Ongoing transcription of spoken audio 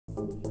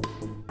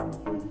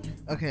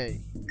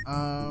Okay. I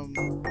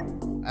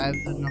have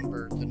the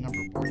number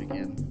board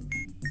again.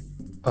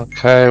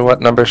 Okay,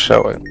 what number's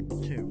showing?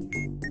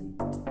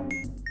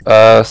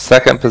 2.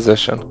 Second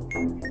position.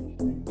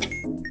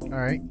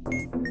 Alright.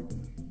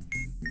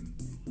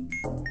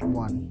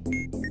 1.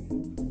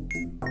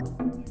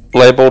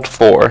 Labeled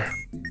 4.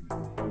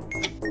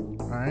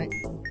 Alright.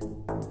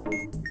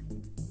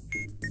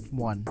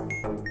 1.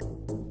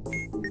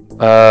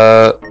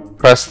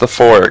 Press the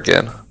 4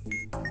 again.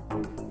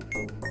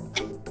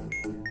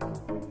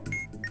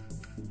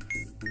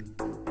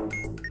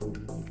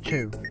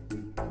 2.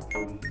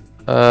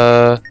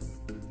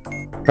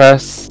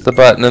 Press the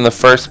button in the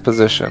first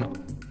position.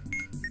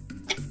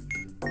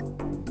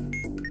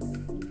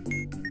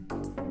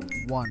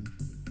 1.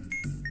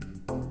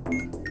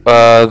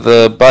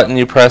 The button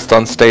you pressed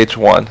on stage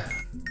 1.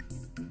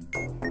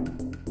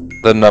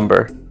 The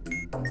number.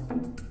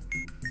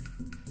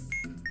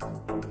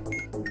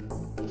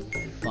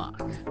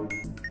 Fuck.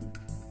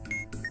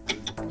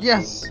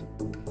 Yes!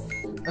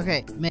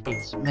 Okay,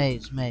 maze.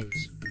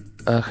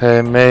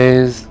 Okay,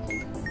 maze.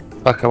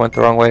 Fuck, I went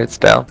the wrong way. It's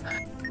down.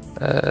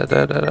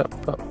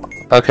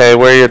 Okay,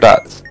 where are your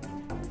dots?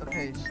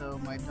 Okay, so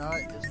my dot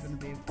is going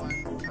to be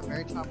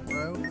very top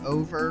row,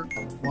 over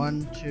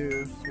 1,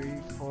 2, 3,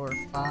 4,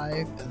 5,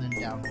 and then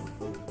down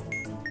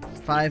 1.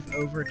 5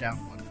 over, down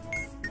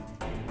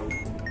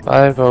 1.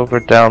 5 over,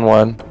 down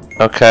 1.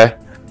 Okay.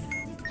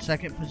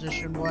 Second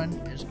position 1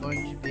 is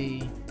going to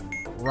be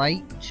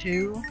right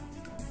 2,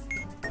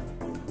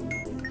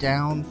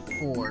 down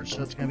 4.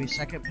 So it's going to be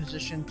second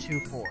position 2,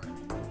 4.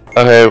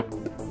 Okay,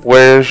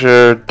 where's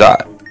your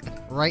dot?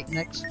 Right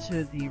next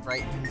to the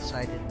right-hand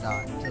sided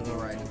dot, to the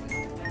right of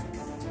it.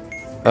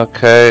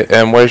 Okay,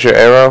 and where's your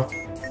arrow?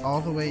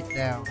 All the way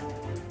down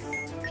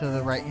to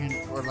the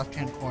right-hand or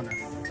left-hand corner.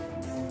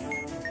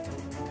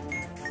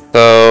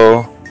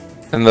 So,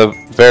 in the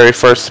very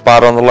first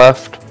spot on the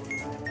left?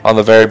 On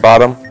the very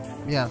bottom?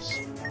 Yes.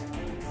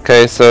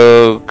 Okay,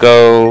 so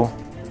go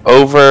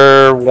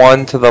over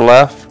 1 to the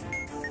left,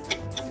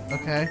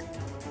 Okay.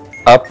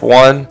 up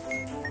 1,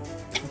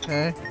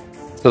 Okay.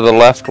 to the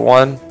left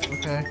 1,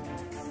 Okay.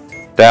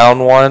 down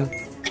 1,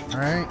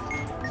 Alright.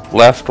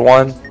 left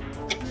 1,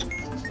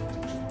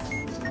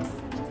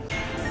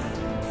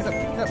 Get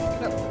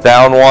up.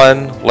 down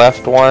 1,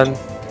 left 1,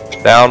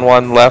 down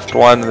 1, left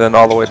 1, and then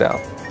all the way down.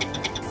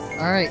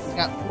 Alright,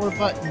 got 4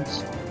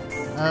 buttons.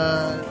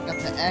 Got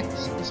the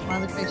X, the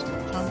smiley face, the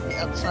tongue, the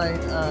outside,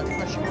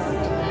 question mark,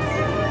 and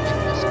then like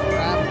this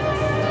crab,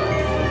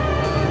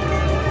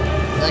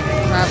 like a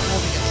crab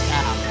holding a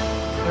staff.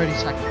 30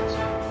 seconds.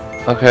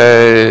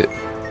 Okay,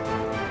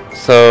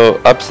 so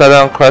upside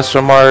down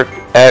question mark,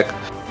 X,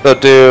 so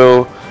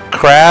do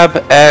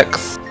crab,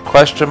 X,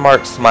 question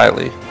mark,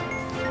 smiley.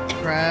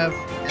 Crab,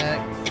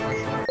 X,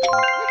 question mark,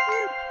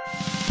 smiley.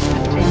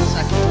 15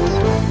 seconds.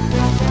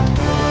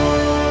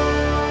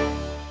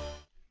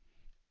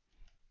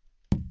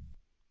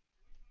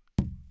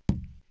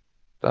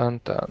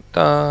 Dun dun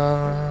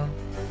dun.